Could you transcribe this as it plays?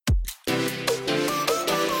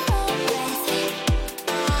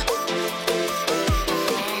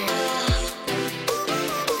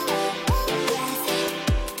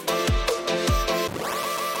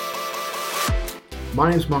My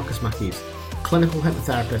name is Marcus Matthews, clinical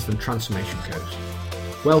hypnotherapist and transformation coach.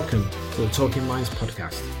 Welcome to the Talking Minds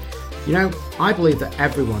podcast. You know, I believe that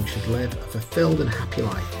everyone should live a fulfilled and happy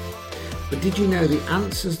life. But did you know the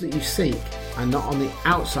answers that you seek are not on the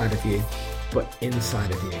outside of you, but inside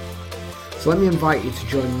of you? So let me invite you to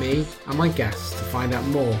join me and my guests to find out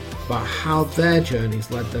more about how their journeys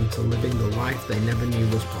led them to living the life they never knew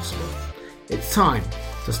was possible. It's time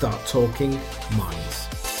to start talking minds.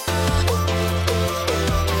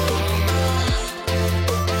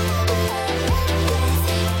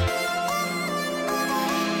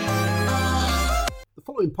 The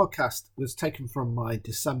following podcast was taken from my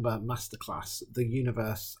December masterclass, The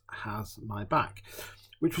Universe Has My Back,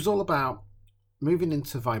 which was all about moving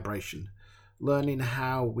into vibration, learning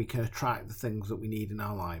how we can attract the things that we need in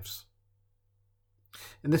our lives.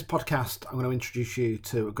 In this podcast, I'm going to introduce you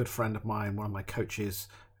to a good friend of mine, one of my coaches,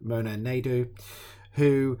 Mona Naidu,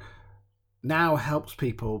 who now helps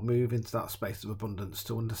people move into that space of abundance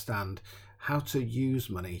to understand how to use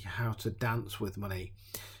money, how to dance with money.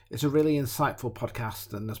 It's a really insightful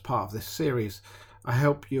podcast, and as part of this series, I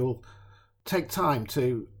hope you'll take time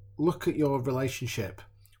to look at your relationship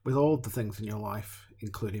with all the things in your life,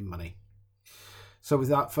 including money. So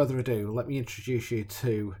without further ado, let me introduce you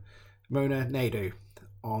to Mona Naidu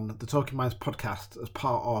on the Talking Minds podcast as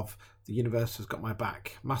part of The Universe Has Got My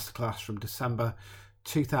Back masterclass from December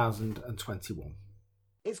 2021.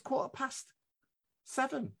 It's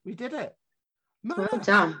 7:15. We did it. Mona, well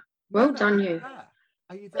done. Well Mona, done, you.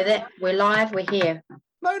 Are you We're there? there. We're live. We're here.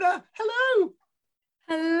 Mona, hello.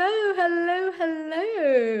 Hello.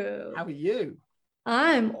 How are you?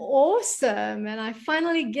 I'm awesome. And I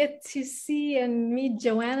finally get to see and meet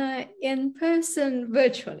Joanna in person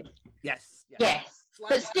virtually. Yes. Yes.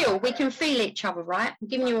 But still, we can feel each other, right? I'm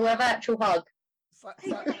giving you a virtual hug.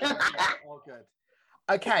 All good.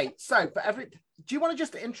 Okay, so do you want to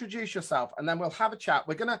just introduce yourself and then we'll have a chat?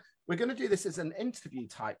 We're gonna do this as an interview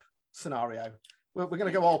type scenario. We're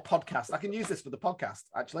gonna go all podcast. I can use this for the podcast,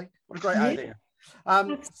 actually. What a great idea.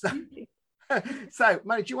 So,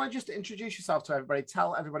 Mona, do you want to just introduce yourself to everybody?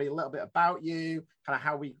 Tell everybody a little bit about you, kind of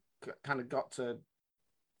how we kind of got to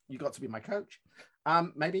be my coach,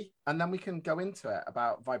 maybe, and then we can go into it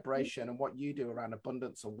about vibration and what you do around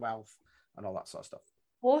abundance and wealth and all that sort of stuff.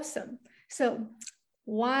 Awesome. So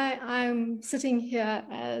why I'm sitting here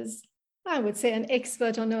as, I would say, an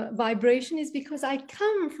expert on a vibration is because I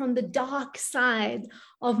come from the dark side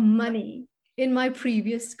of money in my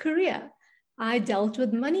previous career. I dealt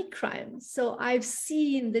with money crimes. So I've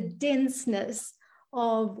seen the denseness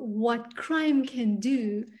of what crime can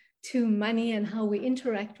do to money and how we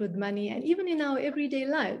interact with money and even in our everyday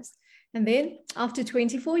lives. And then after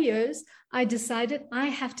 24 years, I decided I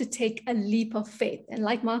have to take a leap of faith. And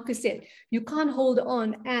like Marcus said, you can't hold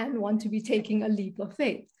on and want to be taking a leap of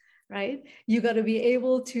faith, right? You got to be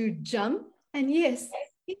able to jump, and yes,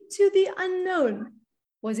 into the unknown.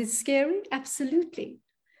 Was it scary? Absolutely.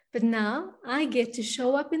 But now I get to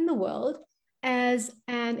show up in the world as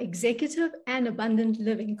an executive and abundant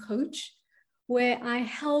living coach, where I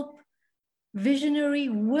help visionary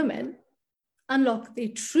women unlock their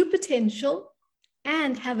true potential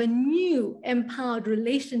and have a new empowered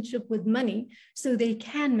relationship with money so they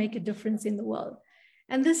can make a difference in the world.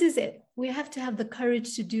 And this is it. We have to have the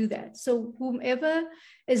courage to do that. So whomever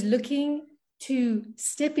is looking to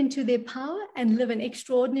step into their power and live an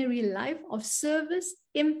extraordinary life of service,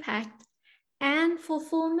 impact, and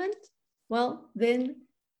fulfillment, well, then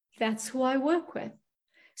that's who I work with.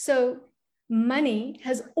 So money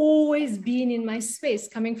has always been in my space,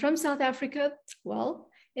 coming from South Africa, well,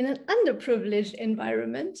 in an underprivileged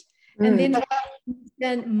environment, and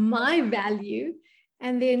then my value,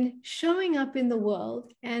 and then showing up in the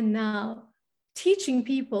world, and now teaching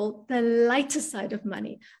people the lighter side of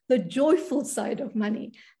money, the joyful side of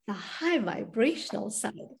money, the high vibrational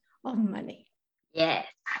side of money. Yes.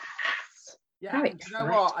 Yeah, you know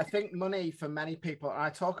what? I think money for many people, and I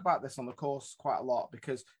talk about this on the course quite a lot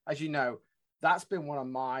because, as you know, that's been one of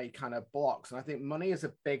my kind of blocks. And I think money is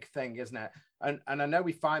a big thing, isn't it? And I know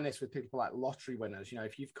we find this with people like lottery winners. You know,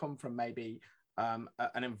 if you've come from maybe an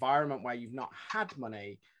environment where you've not had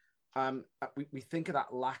money, we think of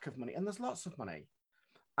that lack of money, and there's lots of money.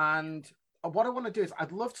 And what I want to do is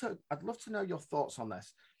I'd love to know your thoughts on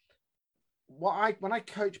this. When I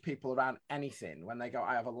coach people around anything, when they go,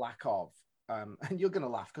 I have a lack of, and you're going to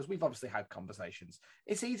laugh because we've obviously had conversations.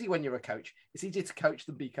 It's easy when you're a coach. It's easier to coach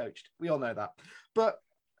than be coached. We all know that. But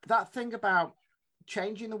that thing about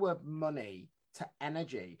changing the word money to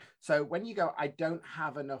energy. So when you go, I don't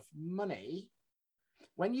have enough money,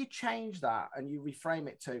 when you change that and you reframe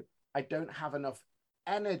it to, I don't have enough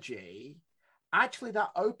energy, actually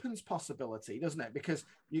that opens possibility, doesn't it? Because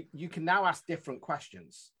you can now ask different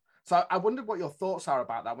questions. So I wondered what your thoughts are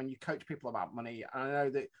about that when you coach people about money. And I know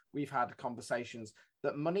that we've had conversations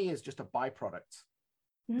that money is just a byproduct.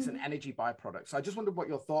 It's an energy byproduct. So I just wondered what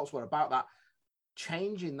your thoughts were about that,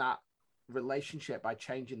 changing that relationship by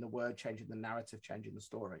changing the word, changing the narrative, changing the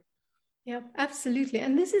story. Yeah, absolutely.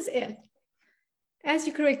 And this is it. As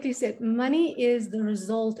you correctly said, money is the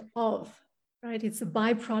result of, right? It's a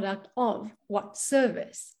byproduct of what?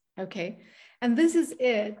 Service. Okay. And this is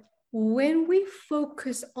it. When we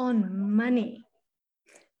focus on money,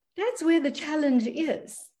 that's where the challenge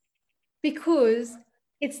is, because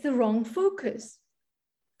it's the wrong focus.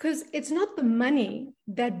 Because it's not the money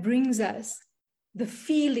that brings us the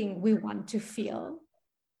feeling we want to feel,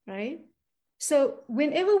 right? So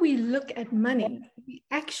whenever we look at money, we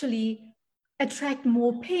actually attract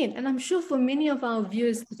more pain. And I'm sure for many of our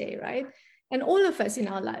viewers today, right? And all of us in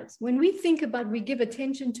our lives, when we think about, we give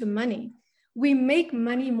attention to money, we make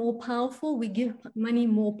money more powerful, we give money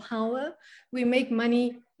more power, we make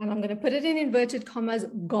money, and I'm going to put it in inverted commas,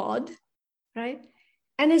 God, right?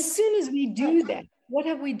 And as soon as we do that, what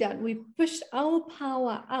have we done? We've pushed our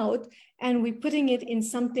power out and we're putting it in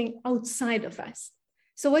something outside of us.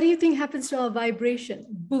 So what do you think happens to our vibration?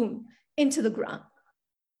 Boom, into the ground,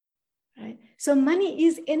 right? So money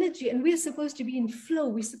is energy and we're supposed to be in flow.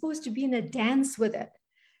 We're supposed to be in a dance with it.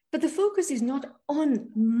 But the focus is not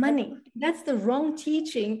on money. That's the wrong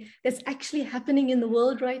teaching that's actually happening in the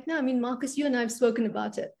world right now. I mean, Marcus, you and I have spoken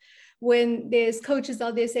about it. When there's coaches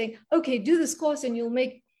out there saying, okay, do this course and you'll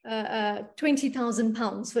make 20,000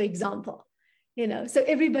 pounds, for example, so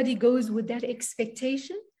everybody goes with that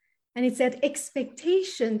expectation, and it's that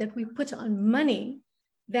expectation that we put on money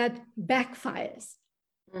that backfires.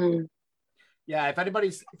 Yeah, if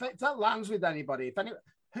that lands with anybody,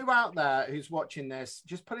 who out there who's watching this,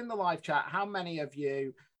 just put in the live chat, how many of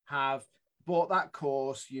you have bought that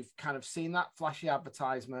course, you've kind of seen that flashy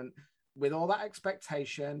advertisement with all that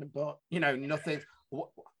expectation, but nothing.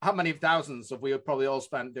 How many thousands have we probably all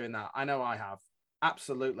spent doing that? I know I have.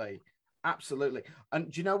 Absolutely. And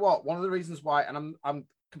do you know what? One of the reasons why, and I'm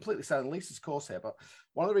completely selling Lisa's course here, but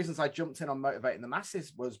one of the reasons I jumped in on Motivating the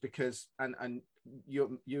Masses was because, and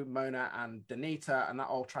you Mona and Danita and that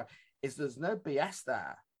all tribe, is there's no BS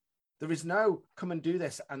there. There is no come and do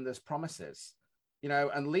this and there's promises.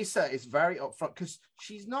 And Lisa is very upfront because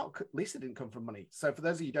Lisa didn't come from money. So for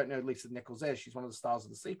those of you who don't know who Lisa Nichols is, she's one of the stars of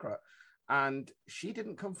The Secret. And she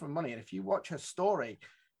didn't come from money. And if you watch her story,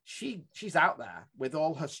 she's out there with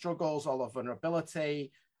all her struggles, all her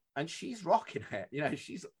vulnerability, and she's rocking it.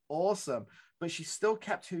 She's awesome, but she's still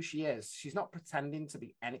kept who she is. She's not pretending to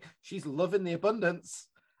be she's loving the abundance.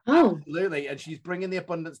 Oh, absolutely. And she's bringing the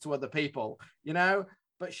abundance to other people,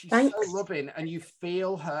 but she's so loving and you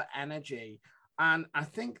feel her energy. And I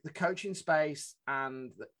think the coaching space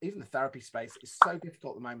and even the therapy space is so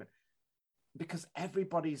difficult at the moment, because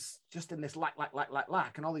everybody's just in this lack.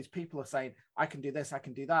 And all these people are saying, I can do this, I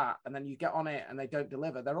can do that. And then you get on it and they don't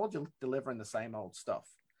deliver. They're all delivering the same old stuff.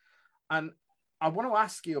 And I want to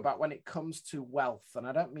ask you about when it comes to wealth, and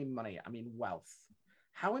I don't mean money, I mean wealth.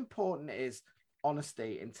 How important is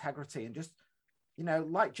honesty, integrity, and just,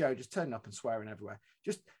 like Joe, just turning up and swearing everywhere.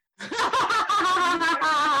 Just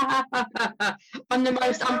I'm the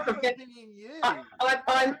most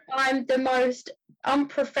I'm the most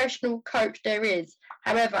unprofessional coach there is.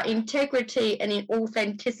 However, integrity and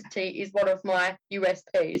authenticity is one of my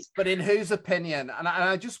USPs. But in whose opinion? And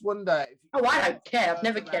I just wonder. I don't care. I've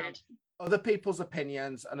never cared. Other people's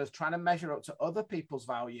opinions and is trying to measure up to other people's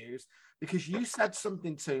values, because you said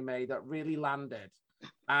something to me that really landed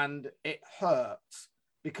and it hurt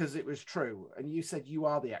because it was true. And you said you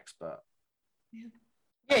are the expert.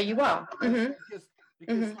 Yeah, you are. Mm-hmm.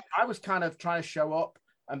 Because I was kind of trying to show up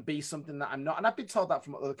and be something that I'm not. And I've been told that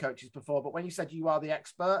from other coaches before, but when you said you are the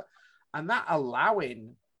expert, and that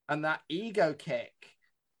allowing and that ego kick,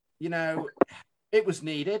 it was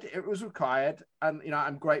needed, it was required, and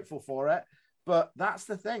I'm grateful for it. But that's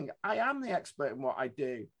the thing. I am the expert in what I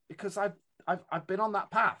do because I've been on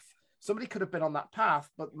that path. Somebody could have been on that path,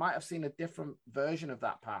 but might have seen a different version of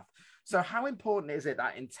that path. So how important is it,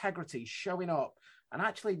 that integrity, showing up and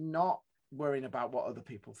actually not worrying about what other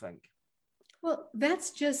people think? Well,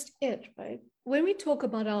 that's just it, right? When we talk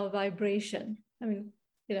about our vibration, I mean,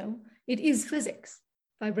 it is physics.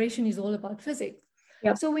 Vibration is all about physics.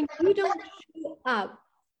 Yep. So when you don't show up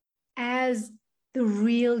as the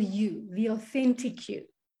real you, the authentic you,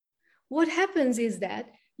 what happens is that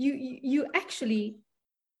you actually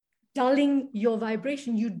dulling your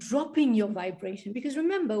vibration, you're dropping your vibration. Because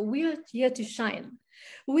remember, we are here to shine.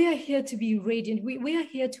 We are here to be radiant. We are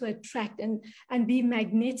here to attract and be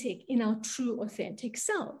magnetic in our true, authentic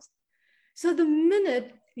selves. So the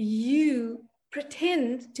minute you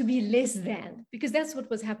pretend to be less than, because that's what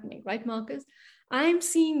was happening, right, Marcus? I'm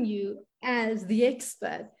seeing you as the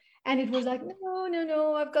expert. And it was like,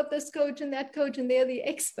 no, I've got this coach and that coach, and they're the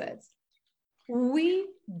experts. We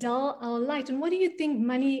dull our light. And what do you think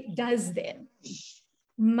money does then?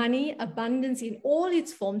 Money, abundance in all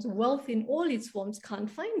its forms, wealth in all its forms can't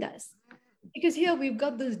find us. Because here we've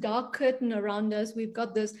got this dark curtain around us. We've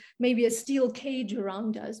got this, maybe a steel cage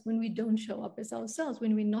around us when we don't show up as ourselves,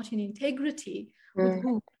 when we're not in integrity with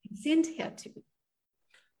who we're sent here to.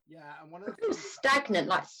 Yeah, and one of the things stagnant,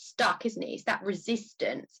 like stuck, isn't it? It's that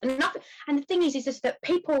resistance. And the thing is just that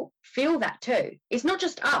people feel that too. It's not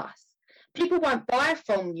just us. People won't buy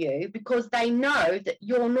from you because they know that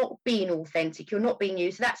you're not being authentic, you're not being you.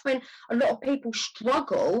 So that's when a lot of people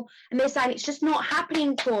struggle and they're saying, it's just not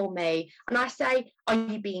happening for me. And I say, are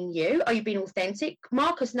you being you? Are you being authentic?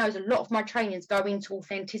 Marcus knows a lot of my trainings go into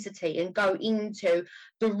authenticity and go into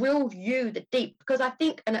the real you, the deep. Because I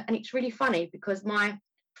think, and it's really funny because my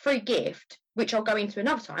free gift, which I'll go into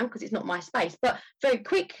another time because it's not my space, but very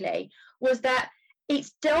quickly, was that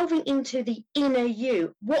it's delving into the inner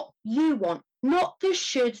you, what you want, not the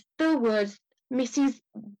shoulds, the woulds, Mrs.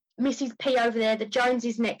 P over there, the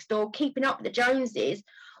Joneses next door, keeping up with the Joneses.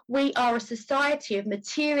 We are a society of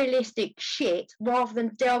materialistic shit rather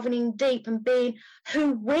than delving in deep and being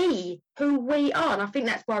who we are. And I think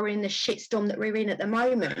that's why we're in the shitstorm that we're in at the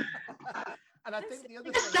moment. And I think the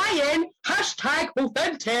other thing hashtag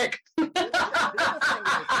authentic. The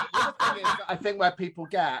other thing is I think where people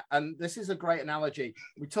get, and this is a great analogy,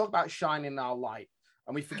 we talk about shining our light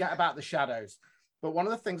and we forget about the shadows. But one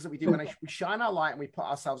of the things that we do when we shine our light and we put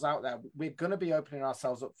ourselves out there, we're going to be opening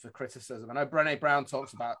ourselves up for criticism. I know Brené Brown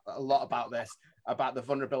talks about a lot about this, about the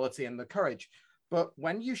vulnerability and the courage. But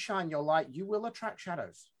when you shine your light, you will attract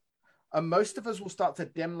shadows. And most of us will start to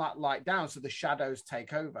dim that light down so the shadows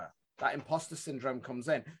take over. That imposter syndrome comes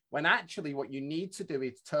in, when actually what you need to do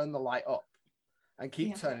is turn the light up and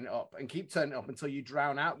keep turning it up and keep turning it up until you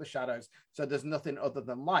drown out the shadows. So there's nothing other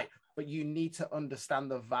than light, but you need to understand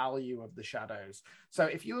the value of the shadows. So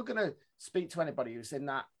if you were going to speak to anybody who's in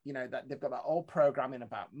that, you know, that they've got that old programming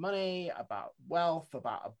about money, about wealth,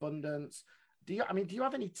 about abundance, do you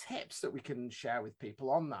have any tips that we can share with people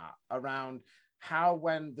on that, around how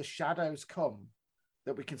when the shadows come,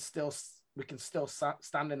 that we can still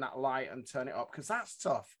stand in that light and turn it up? Because that's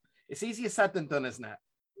tough. It's easier said than done, isn't it?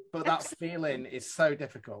 But that feeling is so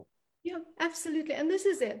difficult. Yeah, absolutely. And this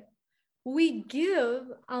is it. We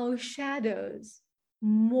give our shadows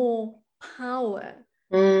more power.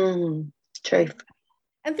 True.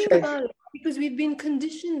 And think about it, because we've been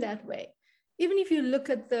conditioned that way. Even if you look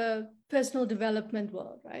at the personal development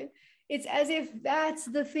world, right? It's as if that's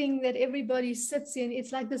the thing that everybody sits in.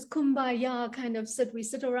 It's like this kumbaya kind of sit. We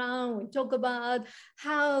sit around, we talk about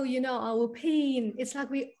how, you know, our pain, it's like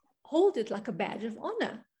we hold it like a badge of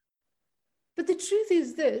honor. But the truth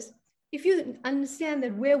is this, if you understand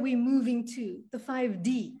that where we're moving to, the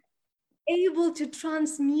 5D, able to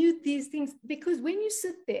transmute these things, because when you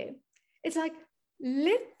sit there, it's like,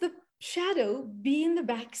 let the shadow be in the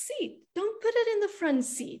back seat. Don't put it in the front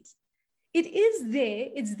seat. It is there.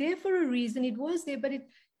 It's there for a reason. It was there, but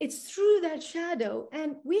it's through that shadow.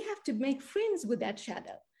 And we have to make friends with that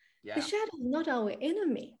shadow. Yeah. The shadow is not our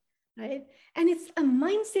enemy, right? And it's a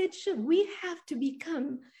mindset shift. We have to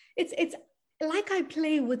become, it's like I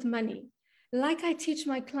play with money. Like I teach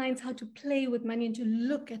my clients how to play with money and to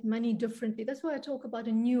look at money differently. That's why I talk about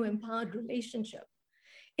a new empowered relationship.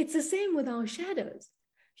 It's the same with our shadows.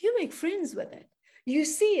 You make friends with it. You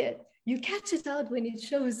see it. You catch it out when it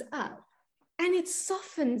shows up. And it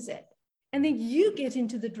softens it. And then you get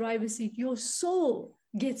into the driver's seat. Your soul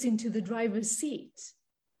gets into the driver's seat,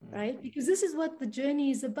 right? Because this is what the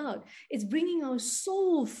journey is about. It's bringing our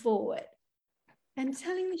soul forward and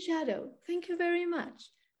telling the shadow, thank you very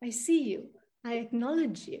much. I see you. I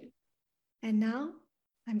acknowledge you. And now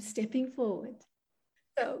I'm stepping forward.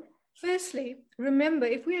 So firstly, remember,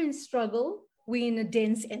 if we're in struggle, we're in a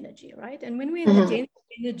dense energy, right? And when we're in the dense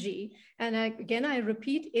energy, and I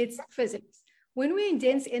repeat, it's physics. When we're in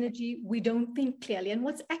dense energy, we don't think clearly. And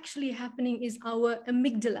what's actually happening is our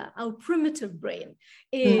amygdala, our primitive brain,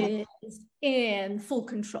 is in full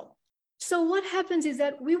control. So what happens is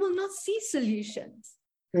that we will not see solutions.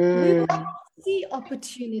 We will not see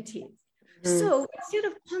opportunities. So instead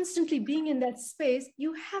of constantly being in that space,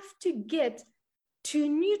 you have to get to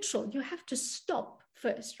neutral. You have to stop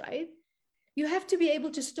first, right? You have to be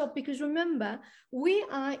able to stop, because remember, we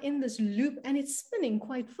are in this loop and it's spinning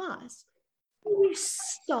quite fast. We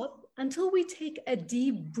stop until we take a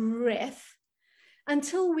deep breath,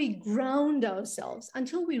 until we ground ourselves,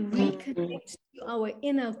 until we reconnect to our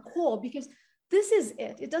inner core, because this is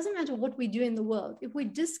it. It doesn't matter what we do in the world. If we're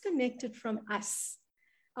disconnected from us,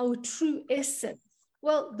 our true essence,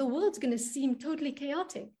 well, the world's going to seem totally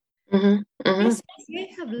chaotic. Yes, we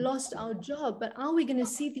may have lost our job, but are we going to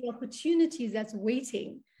see the opportunities that's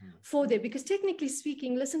waiting for there? Because technically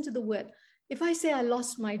speaking, listen to the word. If I say I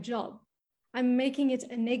lost my job, I'm making it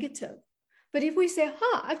a negative. But if we say,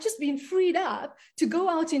 I've just been freed up to go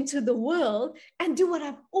out into the world and do what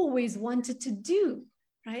I've always wanted to do,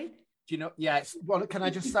 right? Do you know, well, can I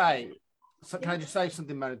just say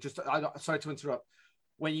something, Mona? Sorry to interrupt.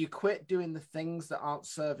 When you quit doing the things that aren't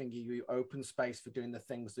serving you, you open space for doing the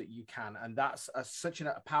things that you can. And that's such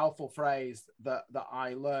a powerful phrase that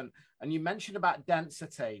I learned. And you mentioned about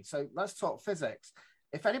density. So let's talk physics.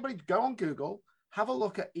 If anybody go on Google, have a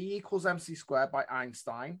look at E equals mc squared by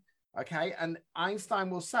Einstein. Okay. And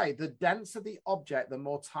Einstein will say the denser the object, the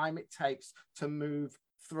more time it takes to move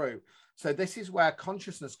through. So this is where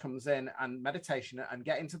consciousness comes in, and meditation, and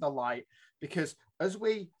get into the light, because as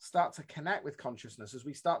we start to connect with consciousness, as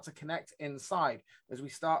we start to connect inside, as we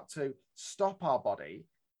start to stop our body,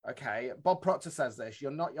 okay, Bob Proctor says this: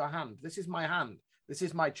 you're not your hand. This is my hand. This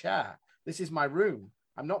is my chair. This is my room.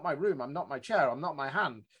 I'm not my room. I'm not my chair. I'm not my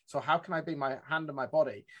hand. So how can I be my hand and my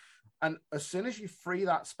body? And as soon as you free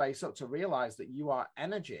that space up to realize that you are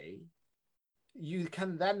energy, you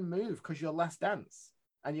can then move, because you're less dense.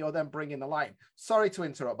 And you're then bringing the light. Sorry to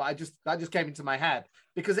interrupt, but that just came into my head,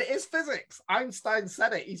 because it is physics. Einstein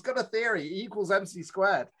said it. He's got a theory. E equals mc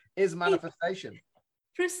squared is manifestation.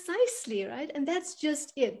 Precisely, right? And that's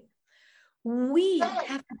just it. We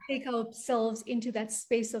have to take ourselves into that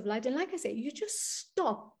space of light. And like I say, you just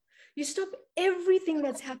stop. You stop everything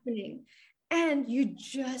that's happening, and you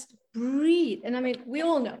just breathe. And I mean, we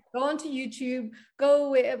all know, go onto YouTube,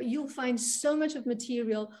 go wherever, you'll find so much of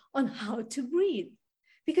material on how to breathe.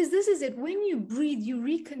 Because this is it. When you breathe, you're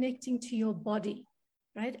reconnecting to your body,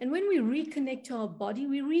 right? And when we reconnect to our body,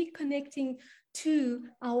 we're reconnecting to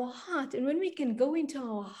our heart. And when we can go into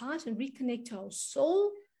our heart and reconnect to our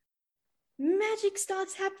soul, magic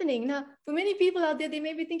starts happening. Now, for many people out there, they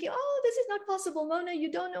may be thinking, oh, this is not possible. Mona,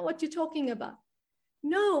 you don't know what you're talking about.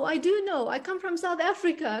 No, I do know. I come from South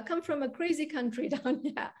Africa. I come from a crazy country down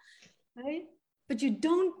here, right? But you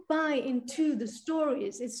don't buy into the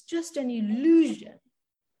stories. It's just an illusion.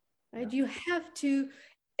 Right? You have to,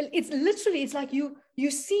 it's like you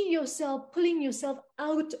see yourself pulling yourself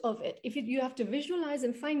out of it. You have to visualize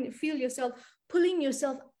and feel yourself pulling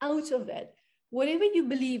yourself out of it. Whatever you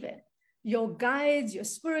believe in, your guides, your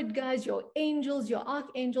spirit guides, your angels, your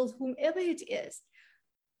archangels, whomever it is,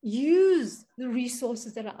 use the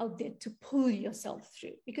resources that are out there to pull yourself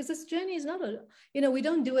through, because this journey is not we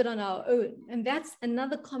don't do it on our own. And that's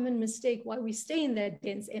another common mistake why we stay in that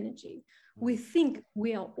dense energy. We think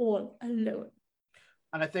we are all alone.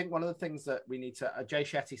 And I think one of the things that we need to, Jay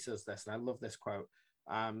Shetty says this, and I love this quote.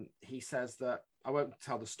 He says that, I won't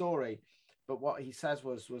tell the story, but what he says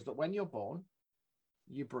was that when you're born,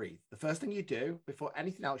 you breathe. The first thing you do before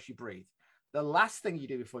anything else, you breathe. The last thing you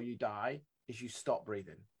do before you die is you stop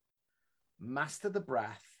breathing. Master the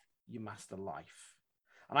breath, you master life.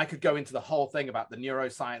 And I could go into the whole thing about the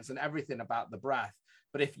neuroscience and everything about the breath.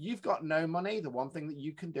 But if you've got no money, the one thing that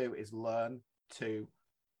you can do is learn to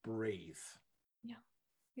breathe. Yeah,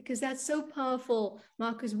 because that's so powerful,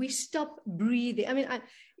 Marcus. We stop breathing. I mean,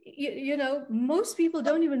 most people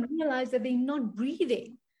don't even realize that they're not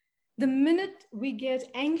breathing. The minute we get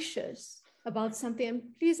anxious about something, and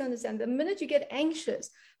please understand, the minute you get anxious,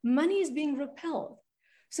 money is being repelled.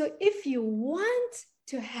 So if you want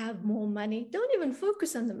to have more money, don't even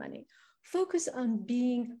focus on the money. Focus on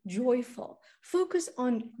being joyful. Focus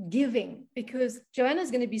on giving, because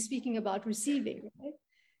Joanna's going to be speaking about receiving, right?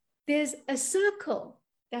 There's a circle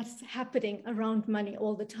that's happening around money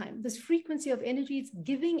all the time. This frequency of energy, it's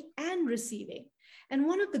giving and receiving. And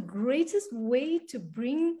one of the greatest way to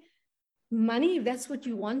bring money, if that's what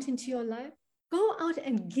you want into your life, go out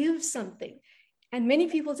and give something. And many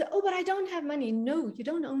people say, oh, but I don't have money. No, you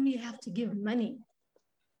don't only have to give money.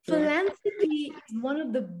 Philanthropy is one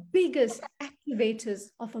of the biggest activators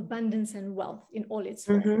of abundance and wealth in all its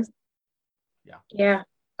forms. Yeah.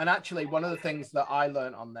 And actually, one of the things that I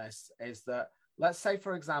learned on this is that, let's say,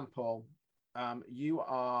 for example,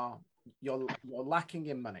 you're lacking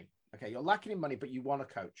in money. Okay, you're lacking in money, but you want a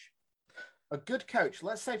coach. A good coach,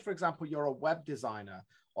 let's say, for example, you're a web designer,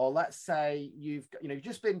 or let's say you've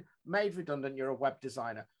just been made redundant, you're a web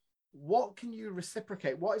designer. what can you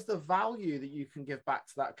reciprocate? What is the value that you can give back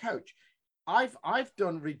to that coach? I've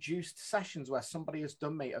done reduced sessions where somebody has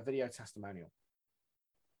done me a video testimonial.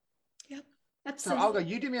 Yep, So absolutely. I'll go,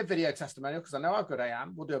 you do me a video testimonial because I know how good I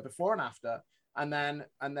am. We'll do a before and after, and then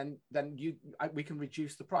we can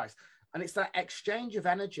reduce the price. And it's that exchange of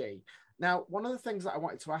energy. Now, one of the things that I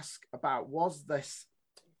wanted to ask about was this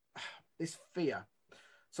fear.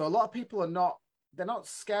 So a lot of people they're not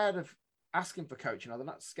scared of asking for coaching, or they're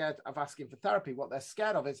not scared of asking for therapy. What they're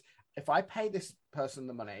scared of is, if I pay this person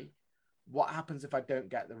the money, what happens if I don't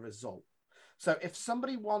get the result? So if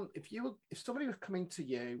somebody was coming to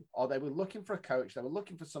you, or they were looking for a coach, they were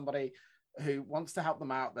looking for somebody who wants to help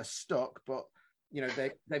them out, they're stuck, but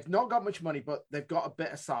they've not got much money, but they've got a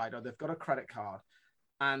bit aside, or they've got a credit card,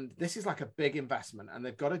 and this is like a big investment, and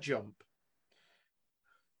they've got to jump.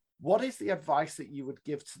 What is the advice that you would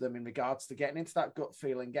give to them in regards to getting into that gut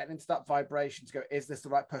feeling, getting into that vibration to go, is this the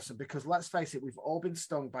right person? Because let's face it, we've all been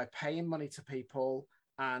stung by paying money to people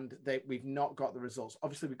and we've not got the results.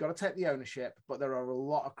 Obviously, we've got to take the ownership, but there are a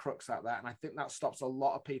lot of crooks out there. And I think that stops a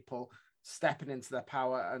lot of people stepping into their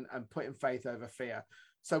power and putting faith over fear.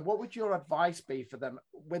 So what would your advice be for them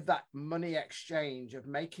with that money exchange of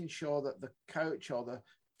making sure that the coach or the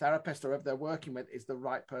therapist or whoever they're working with is the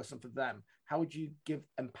right person for them? How would you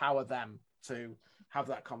empower them to have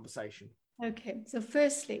that conversation? Okay, so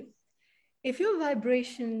firstly, if your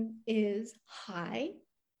vibration is high,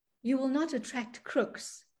 you will not attract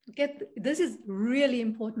crooks. This is really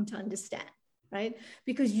important to understand, right?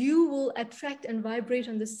 Because you will attract and vibrate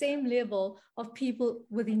on the same level of people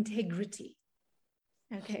with integrity.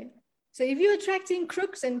 Okay, so if you're attracting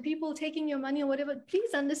crooks and people taking your money or whatever,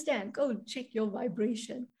 please understand, go check your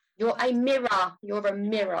vibration. You're a mirror. You're a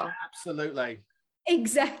mirror. Absolutely.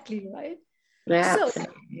 Exactly, right? Yeah. So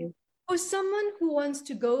for someone who wants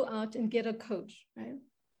to go out and get a coach, right?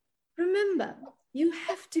 Remember, you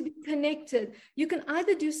have to be connected. You can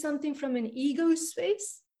either do something from an ego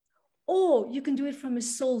space, or you can do it from a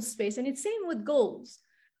soul space. And it's same with goals.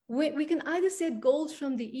 We can either set goals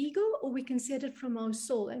from the ego, or we can set it from our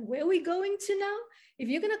soul. And where are we going to now? If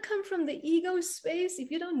you're going to come from the ego space,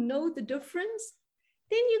 if you don't know the difference,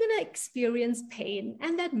 then you're going to experience pain,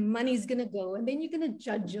 and that money is going to go, and then you're going to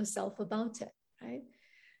judge yourself about it, right?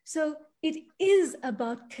 So it is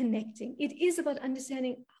about connecting. It is about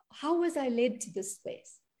understanding, how was I led to this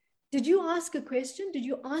space? Did you ask a question? Did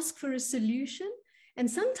you ask for a solution?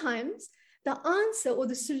 And sometimes the answer or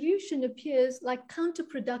the solution appears like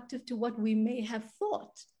counterproductive to what we may have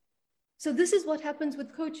thought. So this is what happens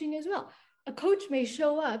with coaching as well. A coach may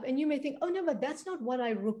show up and you may think, oh no, but that's not what I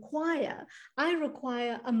require. I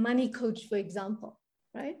require a money coach, for example,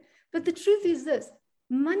 right? But the truth is this: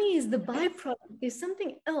 money is the byproduct. There's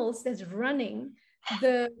something else that's running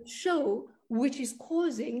the show, which is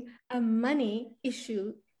causing a money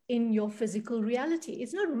issue in your physical reality.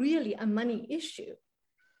 It's not really a money issue.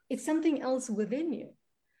 It's something else within you.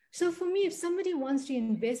 So for me, if somebody wants to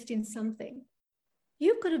invest in something,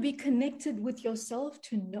 you've got to be connected with yourself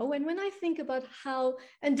to know. And when I think about how,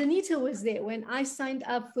 and Danita was there when I signed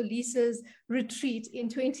up for Lisa's retreat in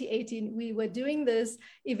 2018, we were doing this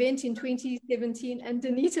event in 2017, and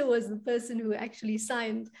Danita was the person who actually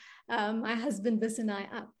signed my husband, Vis, and I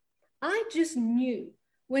up. I just knew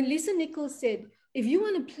when Lisa Nichols said, if you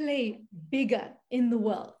want to play bigger in the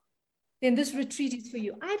world, then this retreat is for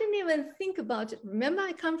you. I didn't even think about it. Remember,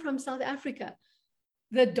 I come from South Africa.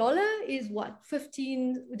 The dollar is what,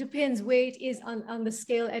 15, depends where it is on the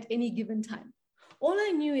scale at any given time. All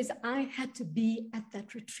I knew is I had to be at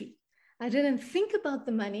that retreat. I didn't think about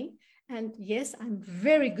the money. And yes, I'm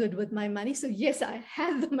very good with my money. So yes, I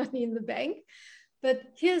had the money in the bank. But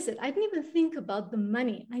here's it. I didn't even think about the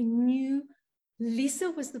money. I knew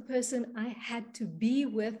Lisa was the person I had to be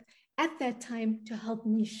with at that time to help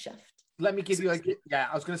me shift. Let me give you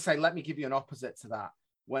let me give you an opposite to that.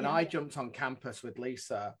 When I jumped on campus with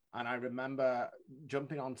Lisa, and I remember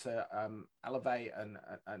jumping onto Elevate and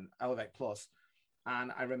Elevate Plus,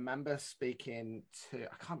 and I remember speaking to,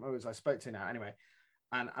 I can't remember who I spoke to now, anyway,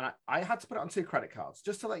 and I had to put it on 2 credit cards,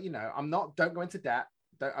 just to let you know, don't go into debt,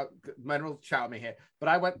 men will shout at me here,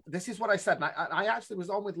 but this is what I said, and I actually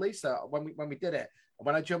was on with Lisa when we did it,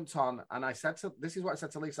 when I jumped on, and this is what I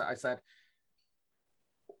said to Lisa, I said,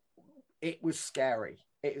 it was scary.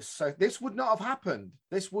 It is so. This would not have happened.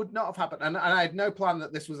 And I had no plan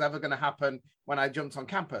that this was ever going to happen when I jumped on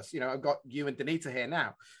campus. I've got you and Danita here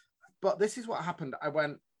now. But this is what happened. I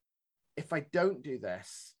went, if I don't do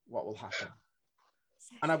this, what will happen?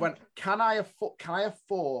 And I went, can I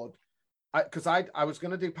afford? Because I was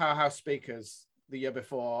going to do Powerhouse Speakers the year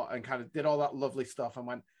before and kind of did all that lovely stuff and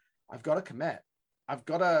went, I've got to commit. I've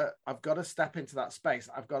got to step into that space.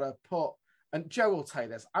 I've got to put, and Joe will tell you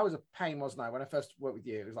this. I was a pain, wasn't I? When I first worked with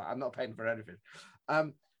you, it was like, I'm not paying for anything.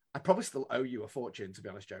 I probably still owe you a fortune, to be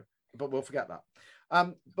honest, Joe, but we'll forget that.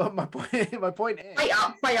 But my point is, wait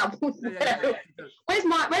up. Yeah.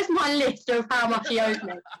 Where's my list of how much he owes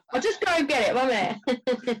me? I'll just go and get it. 1 minute.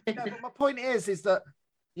 Yeah, but my point is that,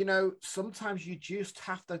 you know, sometimes you just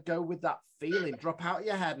have to go with that feeling, drop out of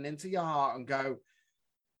your head and into your heart and go,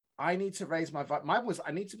 I need to raise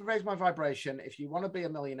I need to raise my vibration. If you want to be a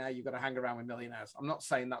millionaire, you've got to hang around with millionaires. I'm not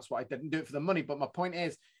saying that's what I didn't do it for the money, but my point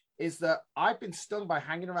is that I've been stung by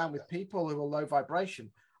hanging around with people who are low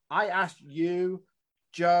vibration. I asked you,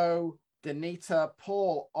 Joe, Danita,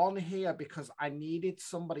 Paul on here because I needed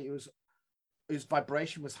somebody whose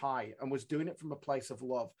vibration was high and was doing it from a place of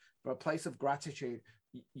love, from a place of gratitude.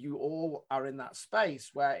 You all are in that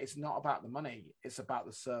space where it's not about the money, it's about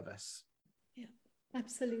the service. Yeah,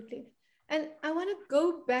 absolutely. And I want to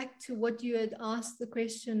go back to what you had asked the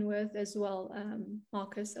question with as well,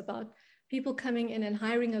 Marcus, about people coming in and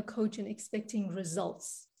hiring a coach and expecting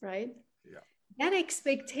results, right? Yeah. That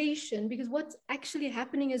expectation, because what's actually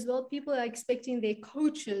happening as well, people are expecting their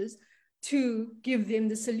coaches to give them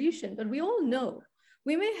the solution. But we all know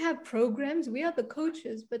we may have programs, we are the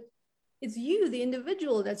coaches, but it's you, the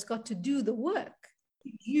individual, that's got to do the work.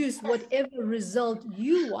 Use whatever result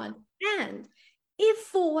you want. And if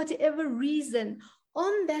for whatever reason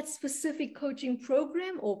on that specific coaching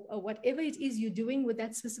program or whatever it is you're doing with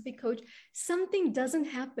that specific coach, something doesn't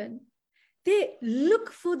happen, they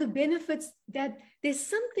look for the benefits, that there's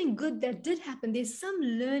something good that did happen. There's some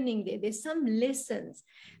learning there. There's some lessons.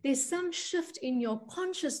 There's some shift in your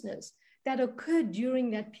consciousness that occurred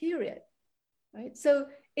during that period, right? So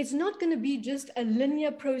it's not going to be just a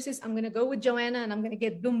linear process. I'm going to go with Joanna and I'm going to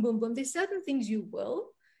get boom, boom, boom. There's certain things you will,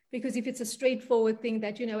 because if it's a straightforward thing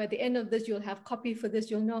that, you know, at the end of this, you'll have copy for this,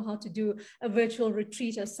 you'll know how to do a virtual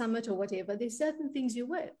retreat, a summit or whatever. There's certain things you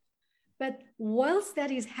will. But whilst that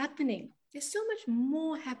is happening, there's so much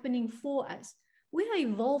more happening for us. We are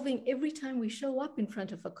evolving every time we show up in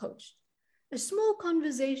front of a coach. A small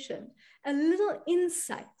conversation, a little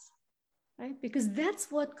insight, right? Because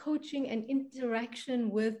that's what coaching and interaction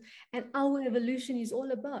with and our evolution is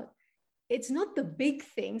all about. It's not the big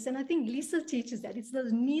things. And I think Lisa teaches that. It's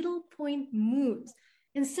those needle point moves.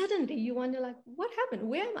 And suddenly you wonder, like, what happened?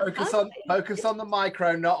 Where am I? Focus on the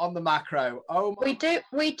micro, not on the macro. Oh, my.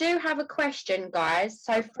 We do have a question, guys.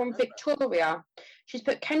 So from Victoria, she's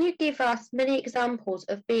put, can you give us many examples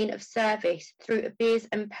of being of service through a biz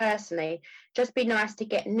and personally? Just be nice to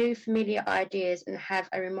get new familiar ideas and have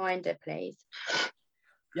a reminder, please.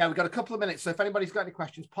 Yeah, we've got a couple of minutes. So if anybody's got any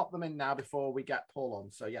questions, pop them in now before we get Paul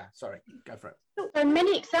on. So yeah, sorry, go for it. So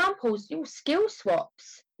many examples, skill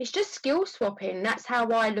swaps. It's just skill swapping. That's how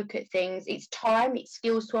I look at things. It's time, it's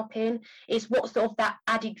skill swapping. It's what's of that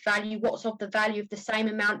added value, what's of the value of the same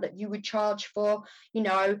amount that you would charge for, you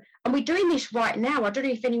know. And we're doing this right now. I don't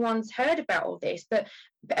know if anyone's heard about all this, but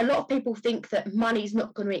a lot of people think that money's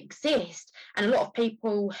not going to exist. And a lot of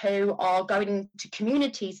people who are going to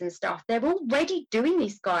communities and stuff, they're already doing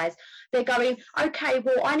this, guys. They're going, okay,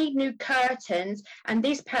 well, I need new curtains and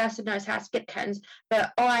this person knows how to get curtains,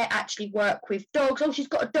 but I actually work with dogs. Oh, she's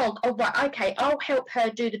got a dog. Oh, right, okay, I'll help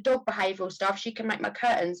her do the dog behavioural stuff. She can make my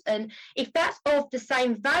curtains. And if that's of the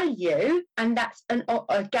same value and that's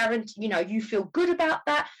a guarantee, you know, you feel good about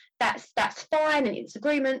that, that's fine and it's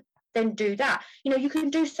agreement, then do that. You know, you can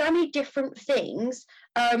do so many different things.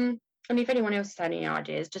 And if anyone else has any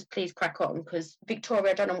ideas, just please crack on, because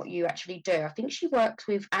Victoria, I don't know what you actually do. I think she works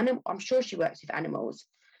with animals. I'm sure she works with animals.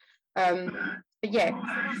 But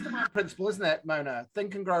yeah. Principle, isn't it, Mona?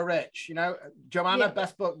 Think and Grow Rich. You know, Joanna,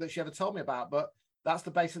 best book that she ever told me about, but that's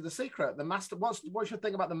the base of the secret. The master. What's your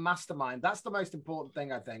thing about the mastermind? That's the most important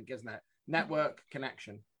thing, I think, isn't it? Network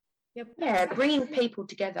connection. Yep. Yeah, bringing people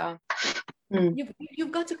together.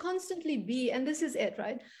 You've got to constantly be, and this is it,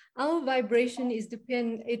 right? Our vibration is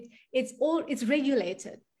it's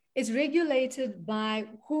regulated. It's regulated by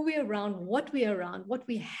who we're around, what we're around, what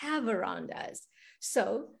we have around us.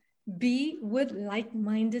 So be with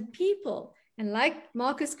like-minded people. And like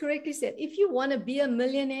Marcus correctly said, if you want to be a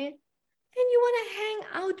millionaire, then you want to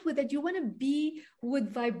hang out with it. You want to be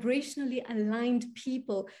with vibrationally aligned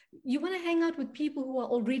people. You want to hang out with people who are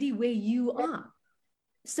already where you are.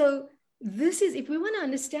 So this is, if we want to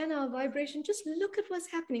understand our vibration, just look at what's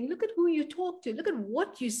happening. Look at who you talk to. Look at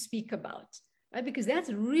what you speak about, right? Because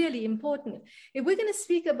that's really important. If we're going to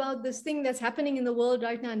speak about this thing that's happening in the world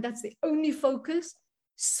right now, and that's the only focus,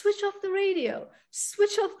 switch off the radio,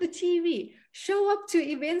 switch off the TV, show up to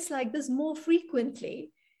events like this more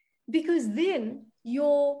frequently, because then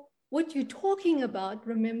your what you're talking about,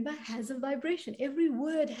 remember, has a vibration. Every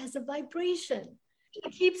word has a vibration. You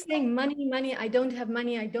keep saying money, money, I don't have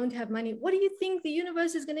money, I don't have money. What do you think the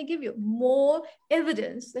universe is going to give you? More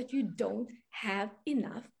evidence that you don't have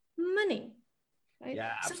enough money. Right?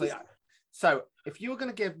 Yeah, absolutely. So if you were going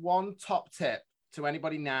to give one top tip to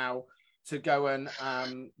anybody now to go and,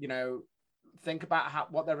 think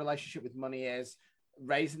about what their relationship with money is,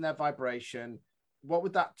 raising their vibration, what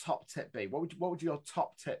would that top tip be? What would your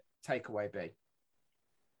top tip takeaway be?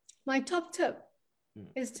 My top tip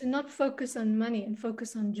is to not focus on money and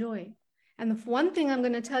focus on joy. And the one thing I'm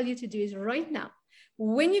going to tell you to do is right now,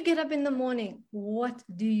 when you get up in the morning, what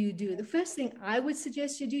do you do? The first thing I would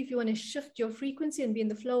suggest you do, if you want to shift your frequency and be in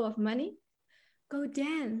the flow of money, go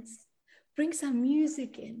dance. Bring some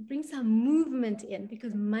music in, bring some movement in,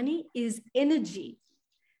 because money is energy.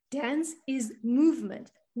 Dance is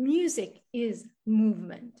movement. Music is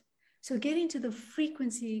movement. So get into the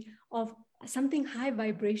frequency of something high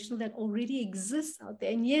vibrational that already exists out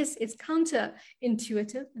there. And yes, it's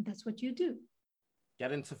counterintuitive, and that's what you do.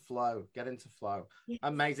 Get into flow. Yes.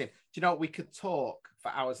 Amazing. Do you know, we could talk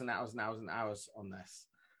for hours and hours and hours and hours on this.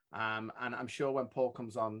 And I'm sure when Paul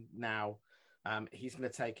comes on now, he's going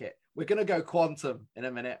to take it. We're going to go quantum in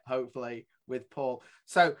a minute, hopefully, with Paul.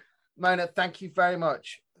 So, Mona, thank you very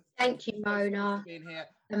much. Thank you, Mona. Being here.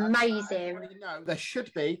 Amazing. There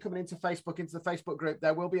should be, coming into the Facebook group,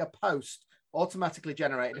 there will be a post automatically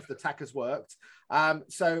generated if the tech has worked.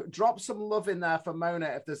 So drop some love in there for Mona.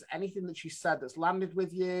 If there's anything that she said that's landed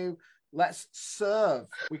with you, let's serve.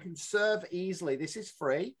 We can serve easily. This is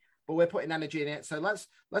free, but we're putting energy in it. So let's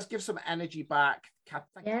give some energy back.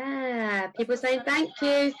 Yeah, people saying thank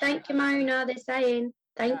you, Mona. They're saying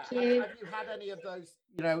thank you. Have you had any of those,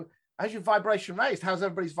 has your vibration raised? How's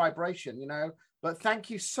everybody's vibration, But thank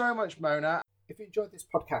you so much, Mona. If you enjoyed this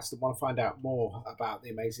podcast and want to find out more about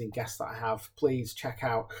the amazing guests that I have, please check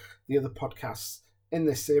out the other podcasts in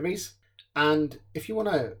this series. And if you want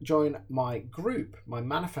to join my group, my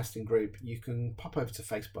manifesting group, you can pop over to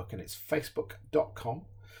Facebook, and it's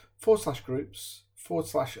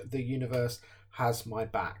facebook.com/groups/the universe has my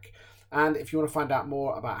back. And if you want to find out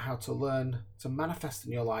more about how to learn to manifest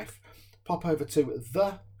in your life, pop over to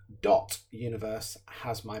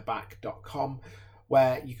the.universehasmyback.com,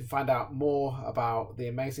 where you can find out more about the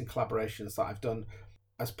amazing collaborations that I've done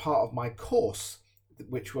as part of my course,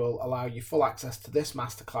 which will allow you full access to this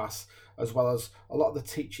masterclass, as well as a lot of the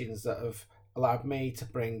teachings that have allowed me to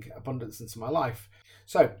bring abundance into my life.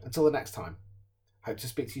 So until the next time, hope to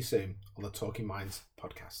speak to you soon on the Talking Minds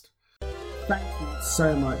podcast. Thank you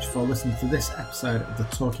so much for listening to this episode of the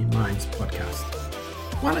Talking Minds podcast.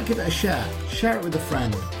 Why not give it a share it with a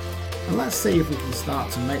friend, and let's see if we can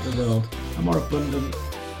start to make the world a more abundant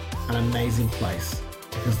and amazing place,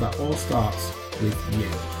 because that all starts with you.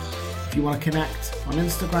 If you want to connect on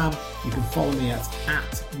Instagram, you can follow me at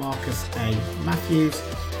Marcus A. Matthews.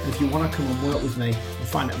 And if you want to come and work with me and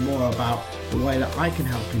find out more about the way that I can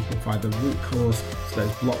help people find the root cause to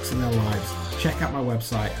those blocks in their lives, check out my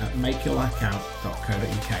website at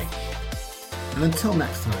makeyourlifecount.co.uk. And until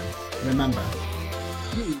next time, remember,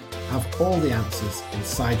 you have all the answers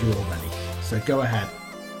inside you already. So go ahead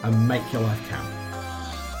and make your life count.